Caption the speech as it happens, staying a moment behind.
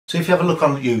So if you have a look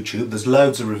on YouTube, there's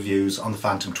loads of reviews on the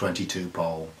Phantom 22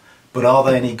 pole. But are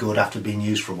they any good after being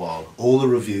used for a while? All the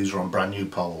reviews are on brand new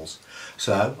poles.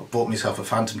 So I bought myself a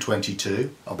Phantom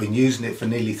 22. I've been using it for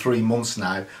nearly 3 months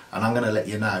now, and I'm going to let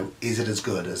you know, is it as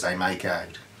good as they make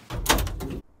out?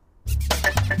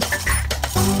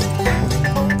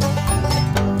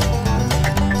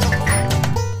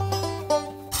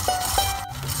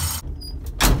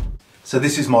 So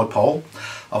this is my pole.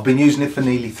 I've been using it for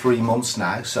nearly 3 months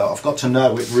now, so I've got to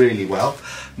know it really well,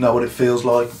 know what it feels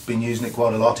like. Been using it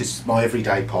quite a lot. It's my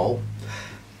everyday pole.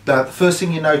 Now, the first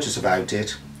thing you notice about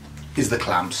it is the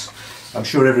clamps. I'm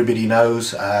sure everybody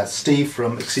knows Steve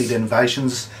from Exceed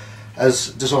Innovations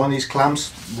has designed these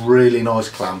clamps. Really nice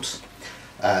clamps.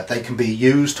 They can be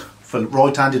used for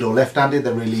right-handed or left-handed.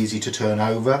 They're really easy to turn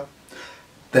over.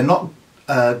 They're not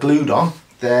glued on.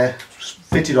 They're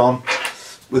fitted on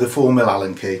with a 4mm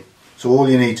Allen key. So all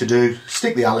you need to do,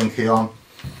 stick the Allen key on,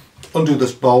 undo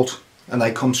this bolt, and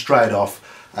they come straight off.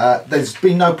 There's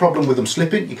been no problem with them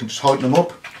slipping. You can just tighten them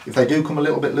up. If they do come a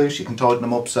little bit loose, you can tighten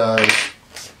them up so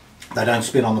they don't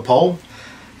spin on the pole.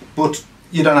 But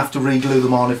you don't have to re-glue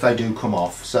them on if they do come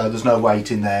off. So there's no weight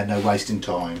in there, no wasting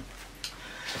time.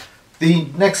 The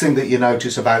next thing that you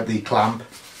notice about the clamp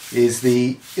is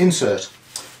the insert.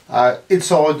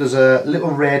 Inside there's a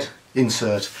little red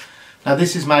insert. Now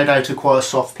this is made out of quite a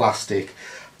soft plastic.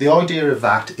 The idea of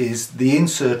that is the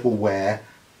insert will wear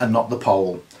and not the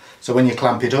pole. So when you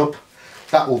clamp it up,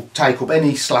 that will take up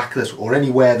any slack or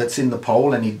any wear that's in the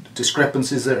pole, any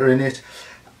discrepancies that are in it,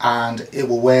 and it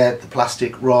will wear the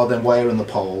plastic rather than wearing the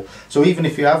pole. So even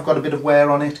if you have got a bit of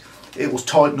wear on it, it will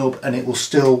tighten up and it will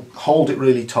still hold it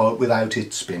really tight without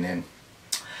it spinning.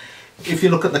 If you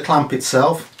look at the clamp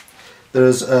itself,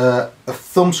 there's a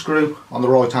thumb screw on the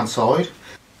right hand side.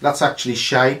 That's actually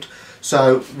shaped,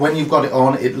 so when you've got it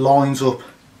on, it lines up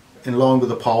in line with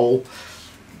the pole.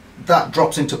 That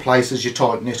drops into place as you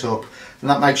tighten it up, and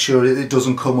that makes sure it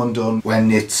doesn't come undone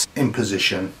when it's in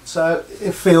position. So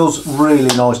it feels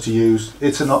really nice to use.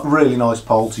 It's a really nice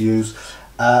pole to use.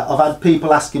 I've had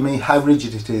people asking me how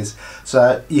rigid it is.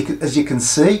 So as you can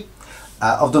see,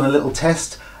 I've done a little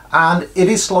test, and it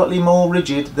is slightly more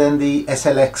rigid than the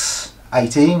SLX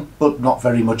 18, but not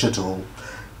very much at all.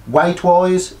 Weight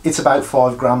wise, it's about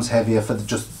 5 grams heavier for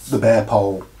just the bare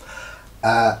pole.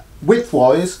 Width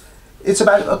wise, it's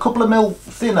about a couple of mil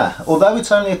thinner. Although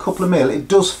it's only a couple of mil, it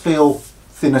does feel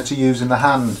thinner to use in the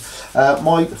hand.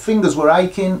 My fingers were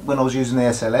aching when I was using the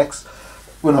SLX.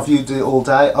 When I've used it all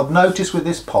day, I've noticed with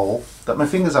this pole that my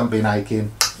fingers haven't been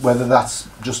aching. Whether that's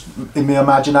just in my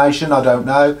imagination, I don't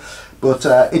know. But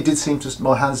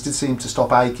my hands did seem to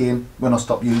stop aching when I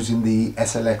stopped using the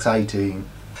SLX 18.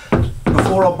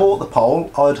 Before I bought the pole,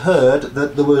 I'd heard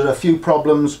that there were a few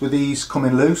problems with these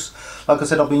coming loose. Like I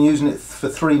said, I've been using it for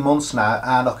 3 months now,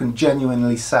 and I can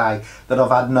genuinely say that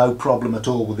I've had no problem at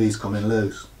all with these coming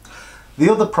loose.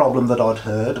 The other problem that I'd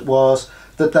heard was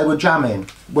that they were jamming.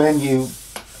 When you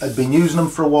had been using them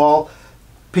for a while,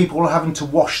 people were having to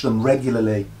wash them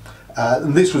regularly.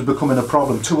 And this was becoming a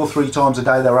problem. 2 or 3 times a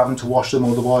day they were having to wash them,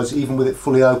 otherwise even with it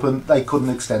fully open they couldn't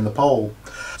extend the pole.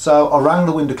 So I rang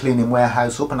the window cleaning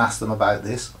warehouse up and asked them about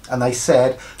this, and they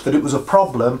said that it was a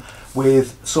problem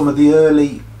with some of the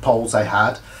early poles they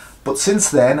had, but since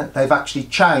then they've actually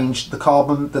changed the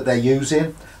carbon that they're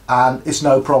using and it's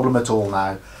no problem at all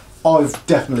now. I've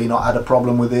definitely not had a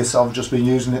problem with this. I've just been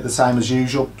using it the same as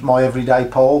usual, my everyday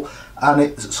pole, and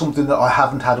it's something that I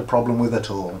haven't had a problem with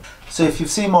at all. So if you've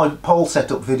seen my pole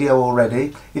setup video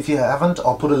already, if you haven't,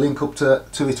 I'll put a link up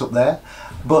to it up there.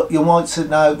 But you might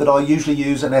know that I usually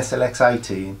use an SLX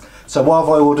 18. So why have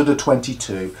I ordered a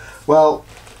 22? Well,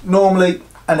 normally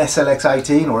an SLX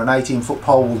 18 or an 18-foot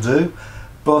pole will do,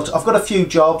 but I've got a few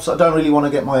jobs. I don't really want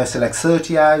to get my SLX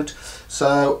 30 out,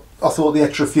 so I thought the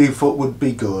extra few foot would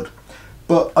be good.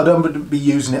 But I don't want to be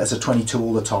using it as a 22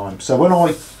 all the time. So when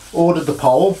I ordered the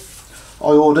pole,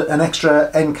 I ordered an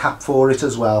extra end cap for it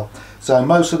as well. So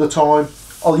most of the time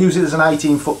I'll use it as an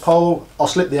 18-foot pole, I'll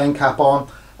slip the end cap on,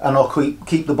 and I'll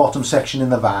keep the bottom section in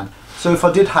the van. So if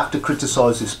I did have to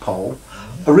criticise this pole,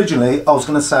 originally I was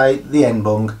going to say the end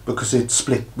bung, because it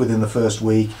split within the first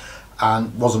week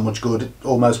and wasn't much good. It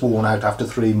almost worn out after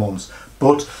 3 months.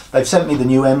 But they've sent me the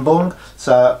new end bung,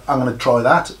 so I'm going to try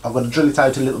that. I've got to drill it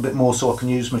out a little bit more so I can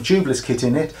use my tubeless kit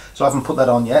in it. So I haven't put that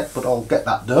on yet, but I'll get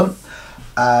that done.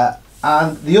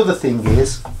 And the other thing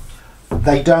is,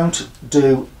 they don't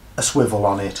do a swivel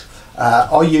on it.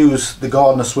 I use the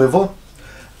Gardner swivel.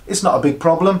 It's not a big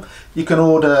problem. You can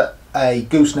order a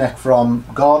gooseneck from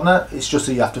Gardner. It's just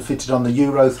that you have to fit it on the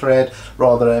Euro thread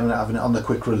rather than having it on the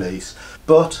quick release.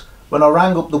 But when I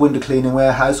rang up the window cleaning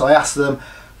warehouse, I asked them,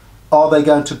 are they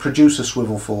going to produce a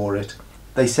swivel for it?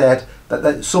 They said that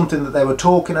that's something that they were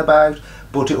talking about,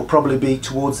 but it will probably be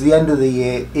towards the end of the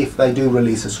year if they do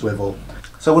release a swivel.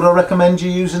 So would I recommend you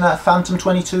using that Phantom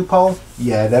 22 pole?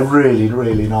 Yeah, they're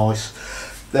really nice.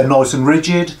 They're nice and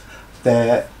rigid,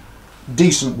 they're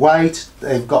decent weight,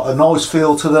 they've got a nice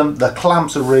feel to them, the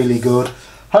clamps are really good.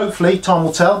 Hopefully, time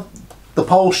will tell, the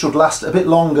pole should last a bit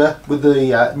longer with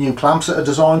the new clamps that are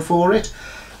designed for it.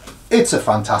 It's a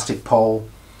fantastic pole.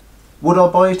 Would I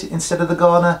buy it instead of the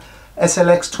Garner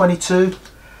SLX 22?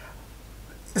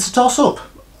 It's a toss-up.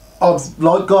 I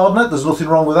like Gardner, there's nothing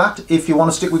wrong with that. If you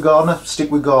want to stick with Gardner,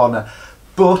 stick with Gardner.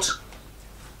 But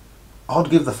I'd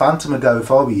give the Phantom a go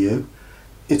if I were you.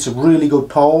 It's a really good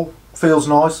pole, feels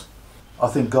nice. I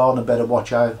think Gardner better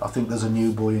watch out. I think there's a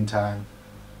new boy in town.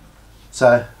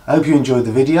 So, I hope you enjoyed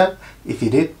the video. If you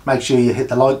did, make sure you hit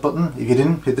the like button. If you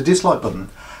didn't, hit the dislike button.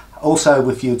 Also,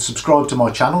 if you'd subscribe to my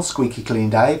channel, Squeaky Clean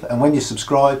Dave, and when you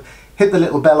subscribe, hit the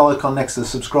little bell icon next to the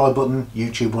subscribe button.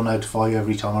 YouTube will notify you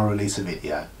every time I release a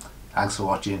video. Thanks for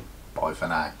watching. Bye for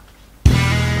now.